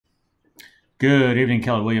Good evening,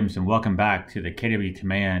 Keller Williams, and welcome back to the KW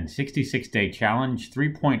Command 66-Day Challenge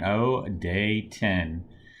 3.0, Day 10.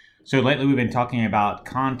 So lately we've been talking about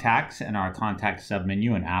contacts and our contact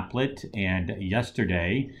submenu and applet, and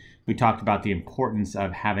yesterday we talked about the importance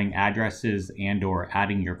of having addresses and or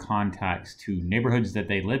adding your contacts to neighborhoods that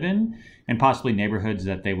they live in and possibly neighborhoods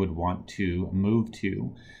that they would want to move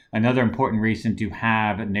to. Another important reason to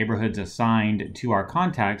have neighborhoods assigned to our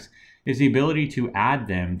contacts is the ability to add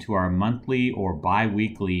them to our monthly or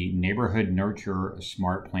bi-weekly neighborhood nurture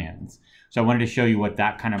smart plans. So I wanted to show you what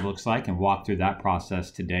that kind of looks like and walk through that process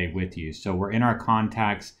today with you. So we're in our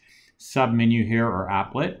contacts submenu here, or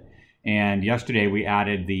applet, and yesterday we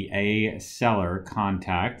added the A seller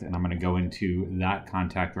contact, and I'm going to go into that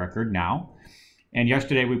contact record now. And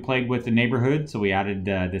yesterday we played with the neighborhood, so we added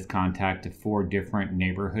this contact to 4 different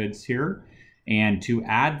neighborhoods here. And to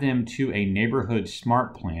add them to a neighborhood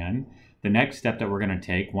smart plan, the next step that we're going to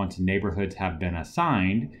take once neighborhoods have been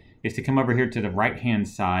assigned is to come over here to the right-hand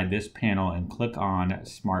side, this panel, and click on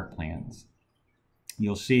Smart Plans.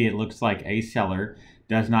 You'll see it looks like a seller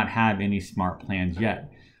does not have any smart plans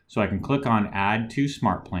yet. So I can click on Add to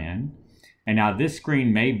Smart Plan. And now this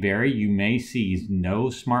screen may vary. You may see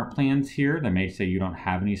no smart plans here. They may say you don't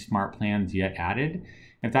have any smart plans yet added.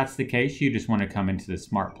 If that's the case, you just want to come into the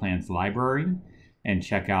Smart Plans library and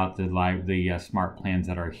check out the Smart Plans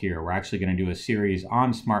that are here. We're actually going to do a series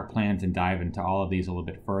on Smart Plans and dive into all of these a little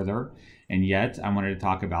bit further. And yet, I wanted to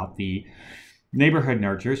talk about the neighborhood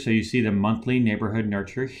nurture. So you see the monthly neighborhood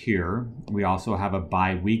nurture here. We also have a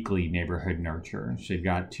bi-weekly neighborhood nurture. So you've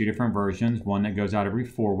got 2 different versions, one that goes out every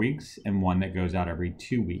 4 weeks and one that goes out every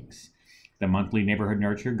 2 weeks. The monthly neighborhood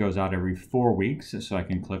nurture goes out every 4 weeks, so I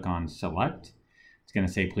can click on Select. It's going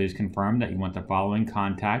to say, please confirm that you want the following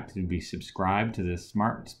contact to be subscribed to the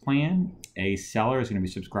Smart Plan. A seller is going to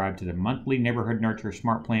be subscribed to the monthly neighborhood nurture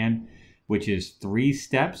Smart Plan, which is 3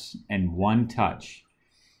 steps and 1 touch.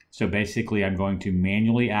 So basically, I'm going to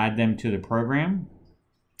manually add them to the program.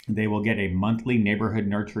 They will get a monthly neighborhood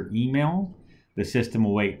nurture email. The system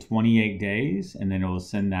will wait 28 days, and then it will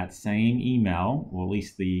send that same email, or at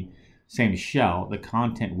least the same shell. The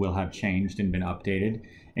content will have changed and been updated,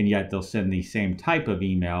 and yet they'll send the same type of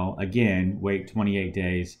email again, wait 28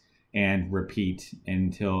 days, and repeat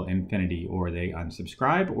until infinity, or they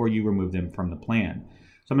unsubscribe or you remove them from the plan.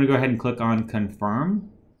 So I'm going to go ahead and click on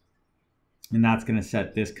Confirm, and that's going to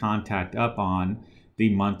set this contact up on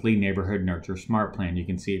the monthly neighborhood nurture smart plan. You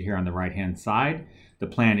can see it here on the right hand side. The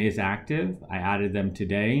plan is active. I added them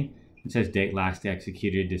today. It says date last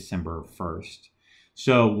executed December 1st.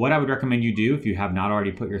 So what I would recommend you do if you have not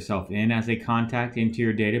already put yourself in as a contact into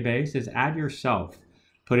your database is add yourself.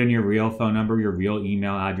 Put in your real phone number, your real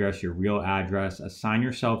email address, your real address, assign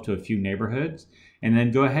yourself to a few neighborhoods, and then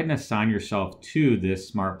go ahead and assign yourself to this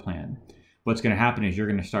smart plan. What's going to happen is you're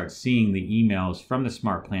going to start seeing the emails from the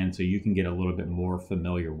smart plan so you can get a little bit more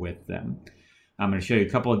familiar with them. I'm going to show you a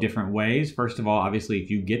couple of different ways. First of all, obviously, if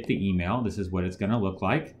you get the email, this is what it's going to look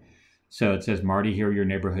like. So it says, Marty, here are your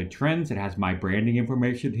neighborhood trends. It has my branding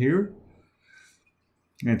information here.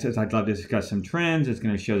 And it says, I'd love to discuss some trends. It's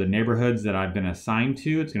going to show the neighborhoods that I've been assigned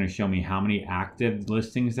to. It's going to show me how many active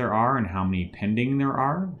listings there are and how many pending there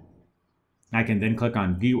are. I can then click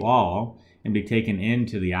on View All and be taken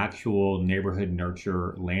into the actual neighborhood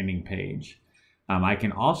nurture landing page. I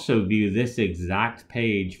can also view this exact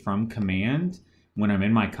page from command when I'm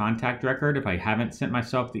in my contact record. If I haven't sent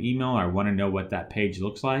myself the email or I want to know what that page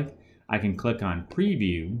looks like, I can click on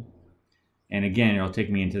Preview, and again, it'll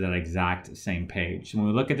take me into that exact same page. So when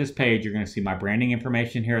we look at this page, you're going to see my branding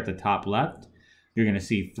information here at the top left. You're going to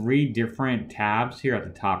see 3 different tabs here at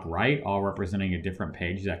the top right, all representing a different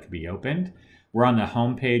page that could be opened. We're on the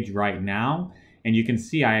home page right now, and you can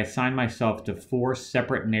see I assigned myself to 4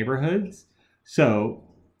 separate neighborhoods. So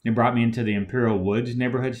it brought me into the Imperial Woods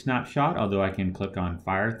neighborhood snapshot, although I can click on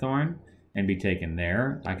Firethorn and be taken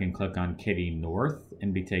there. I can click on Kitty North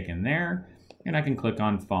and be taken there. And I can click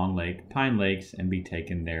on Fawn Lake, Pine Lakes, and be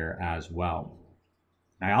taken there as well.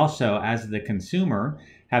 I also, as the consumer,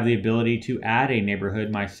 have the ability to add a neighborhood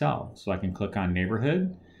myself. So I can click on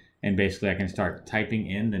Neighborhood, and basically I can start typing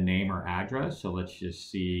in the name or address. So let's just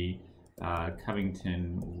see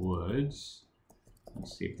Covington Woods.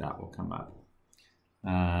 Let's see if that will come up.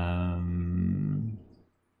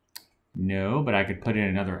 No, but I could put in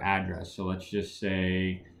another address. So let's just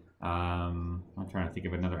say, I'm trying to think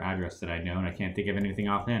of another address that I know, and I can't think of anything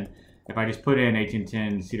offhand. If I just put in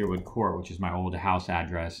 1810 Cedarwood Court, which is my old house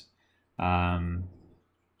address, let's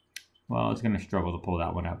Well, it's going to struggle to pull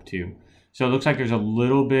that one up too. So it looks like there's a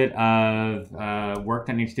little bit of work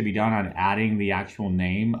that needs to be done on adding the actual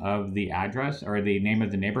name of the address or the name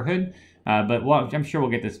of the neighborhood. But I'm sure we'll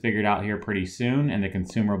get this figured out here pretty soon, and the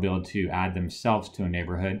consumer will be able to add themselves to a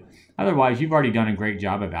neighborhood. Otherwise, you've already done a great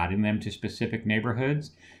job of adding them to specific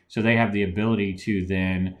neighborhoods. So they have the ability to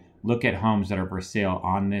then look at homes that are for sale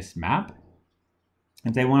on this map.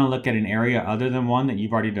 If they want to look at an area other than one that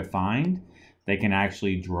you've already defined, they can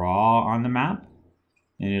actually draw on the map,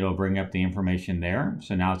 and it'll bring up the information there.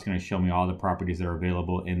 So now it's going to show me all the properties that are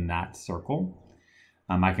available in that circle.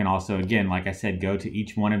 I can also, again, like I said, go to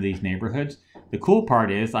each one of these neighborhoods. The cool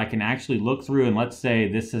part is I can actually look through, and let's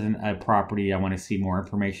say this isn't a property I want to see more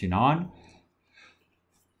information on.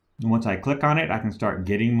 And once I click on it, I can start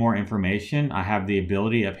getting more information. I have the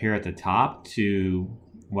ability up here at the top to,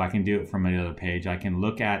 well, I can do it from another page. I can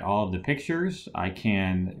look at all of the pictures. I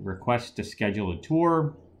can request to schedule a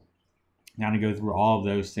tour. Now to go through all of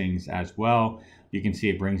those things as well. You can see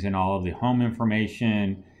it brings in all of the home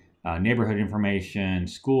information, neighborhood information,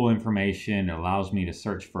 school information. It allows me to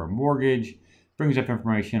search for a mortgage, brings up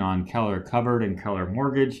information on Keller Covered and Keller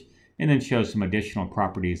Mortgage, and then shows some additional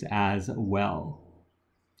properties as well.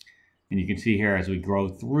 And you can see here as we go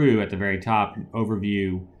through at the very top,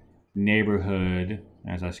 overview, neighborhood.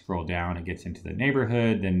 As I scroll down, it gets into the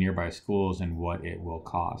neighborhood, then nearby schools, and what it will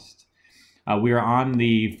cost. We are on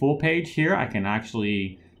the full page here. I can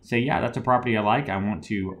actually say, yeah, that's a property I like. I want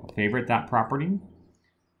to favorite that property.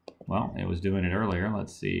 Well, it was doing it earlier.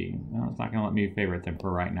 Let's see. No, it's not going to let me favorite them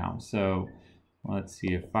for right now. So let's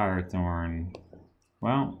see if Firethorn.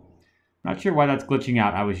 Well, not sure why that's glitching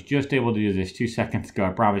out. I was just able to do this 2 seconds ago. I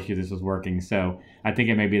promise you this was working. So I think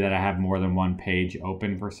it may be that I have more than one page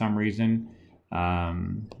open for some reason.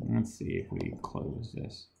 Let's see if we close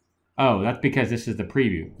this. Oh, that's because this is the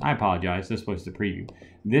preview. I apologize. This was the preview.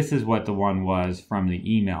 This is what the one was from the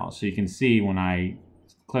email. So you can see when I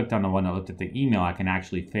clicked on the one that looked at the email, I can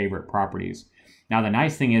actually favorite properties. Now, the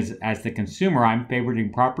nice thing is, as the consumer, I'm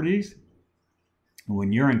favoriting properties.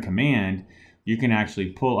 When you're in command, you can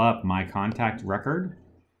actually pull up my contact record.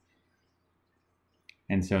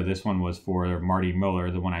 And so this one was for Marty Miller,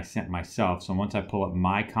 the one I sent myself. So once I pull up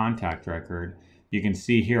my contact record, you can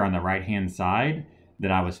see here on the right-hand side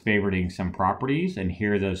that I was favoriting some properties, and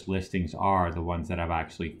here those listings are the ones that I've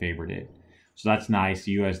actually favorited. So that's nice.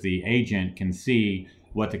 You as the agent can see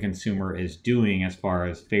what the consumer is doing as far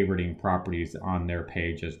as favoriting properties on their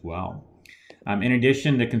page as well. In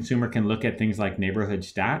addition, the consumer can look at things like neighborhood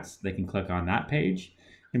stats. They can click on that page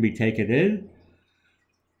and be taken in.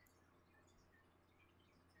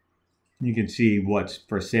 You can see what's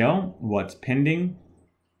for sale, what's pending,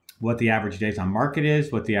 what the average days on market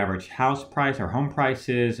is, what the average house price or home price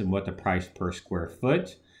is, and what the price per square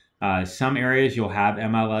foot. Some areas you'll have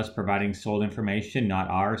MLS providing sold information,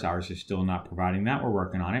 not ours. Ours is still not providing that. We're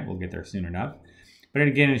working on it. We'll get there soon enough. But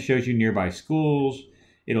again, it shows you nearby schools.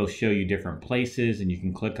 It'll show you different places, and you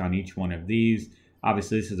can click on each one of these.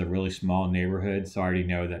 Obviously, this is a really small neighborhood, so I already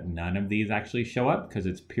know that none of these actually show up because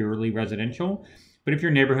it's purely residential. But if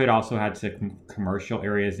your neighborhood also had some commercial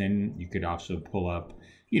areas in, you could also pull up,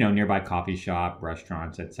 nearby coffee shop,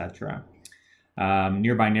 restaurants, etc.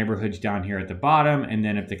 Nearby neighborhoods down here at the bottom, and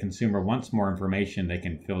then if the consumer wants more information, they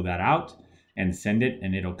can fill that out and send it,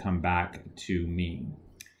 and it'll come back to me.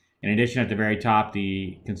 In addition, at the very top,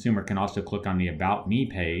 the consumer can also click on the About Me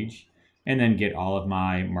page and then get all of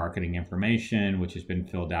my marketing information, which has been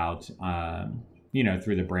filled out,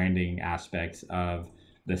 through the branding aspects of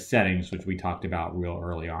the settings, which we talked about real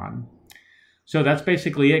early on. So that's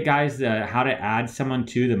basically it, guys. How to add someone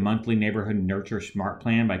to the monthly neighborhood nurture smart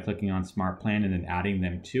plan by clicking on smart plan and then adding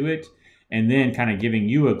them to it, and then kind of giving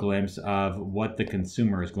you a glimpse of what the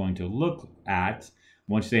consumer is going to look at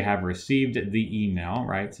once they have received the email,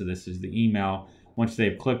 right? So this is the email. Once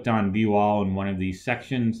they've clicked on view all in one of these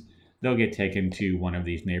sections, they'll get taken to one of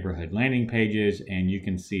these neighborhood landing pages, and you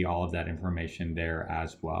can see all of that information there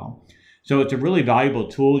as well. So it's a really valuable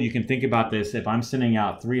tool. You can think about this. If I'm sending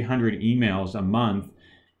out 300 emails a month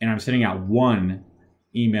and I'm sending out one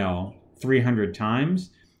email 300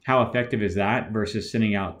 times, how effective is that versus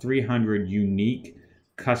sending out 300 unique,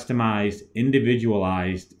 customized,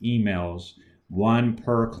 individualized emails, one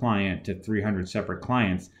per client to 300 separate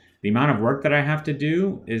clients? The amount of work that I have to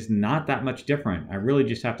do is not that much different. I really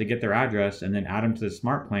just have to get their address and then add them to the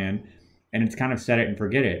smart plan, and it's kind of set it and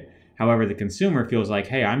forget it. However, the consumer feels like,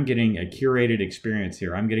 hey, I'm getting a curated experience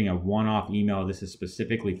here. I'm getting a one-off email. This is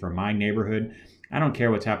specifically for my neighborhood. I don't care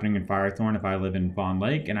what's happening in Firethorn if I live in Fawn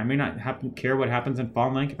Lake, and I may not care what happens in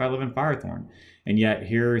Fawn Lake if I live in Firethorn. And yet,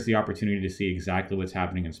 here's the opportunity to see exactly what's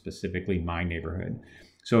happening in specifically my neighborhood.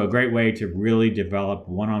 So a great way to really develop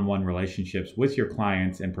one-on-one relationships with your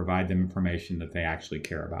clients and provide them information that they actually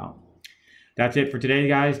care about. That's it for today,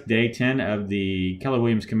 guys. Day 10 of the Keller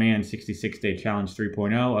Williams Command 66-Day Challenge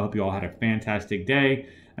 3.0. I hope you all had a fantastic day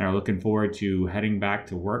and are looking forward to heading back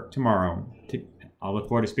to work tomorrow. I'll look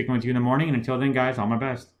forward to speaking with you in the morning. And until then, guys, all my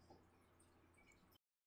best.